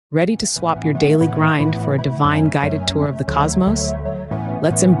Ready to swap your daily grind for a divine guided tour of the cosmos?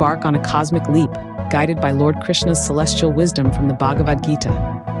 Let's embark on a cosmic leap, guided by Lord Krishna's celestial wisdom from the Bhagavad Gita,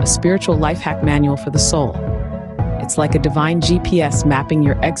 a spiritual life hack manual for the soul. It's like a divine GPS mapping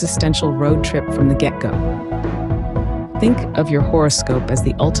your existential road trip from the get-go. Think of your horoscope as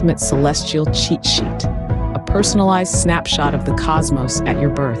the ultimate celestial cheat sheet, a personalized snapshot of the cosmos at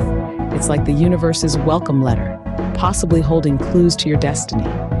your birth. It's like the universe's welcome letter, possibly holding clues to your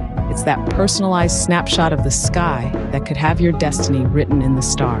destiny. It's that personalized snapshot of the sky that could have your destiny written in the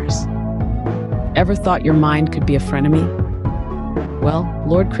stars. Ever thought your mind could be a frenemy? Well,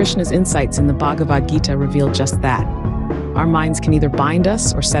 Lord Krishna's insights in the Bhagavad Gita reveal just that. Our minds can either bind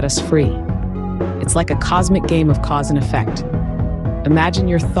us or set us free. It's like a cosmic game of cause and effect. Imagine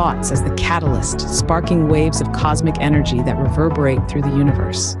your thoughts as the catalyst, sparking waves of cosmic energy that reverberate through the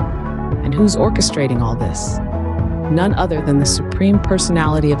universe. And who's orchestrating all this? None other than the Supreme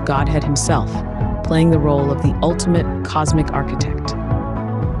Personality of Godhead himself, playing the role of the ultimate cosmic architect.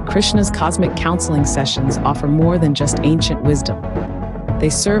 Krishna's cosmic counseling sessions offer more than just ancient wisdom. They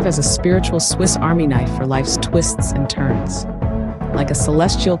serve as a spiritual Swiss Army knife for life's twists and turns. Like a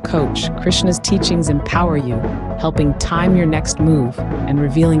celestial coach, Krishna's teachings empower you, helping time your next move and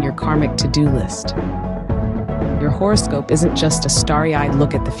revealing your karmic to-do list. Your horoscope isn't just a starry-eyed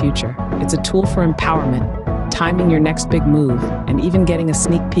look at the future. It's a tool for empowerment, timing your next big move, and even getting a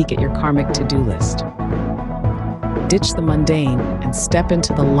sneak peek at your karmic to-do list. Ditch the mundane and step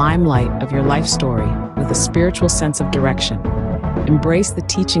into the limelight of your life story with a spiritual sense of direction. Embrace the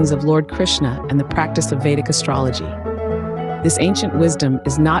teachings of Lord Krishna and the practice of Vedic astrology. This ancient wisdom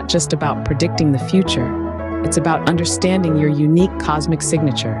is not just about predicting the future, it's about understanding your unique cosmic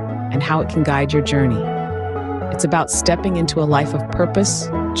signature and how it can guide your journey. It's about stepping into a life of purpose,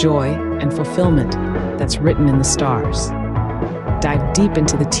 joy, and fulfillment that's written in the stars. Dive deep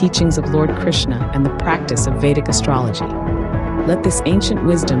into the teachings of Lord Krishna and the practice of Vedic astrology. Let this ancient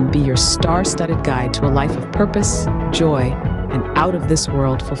wisdom be your star-studded guide to a life of purpose, joy, and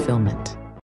out-of-this-world fulfillment.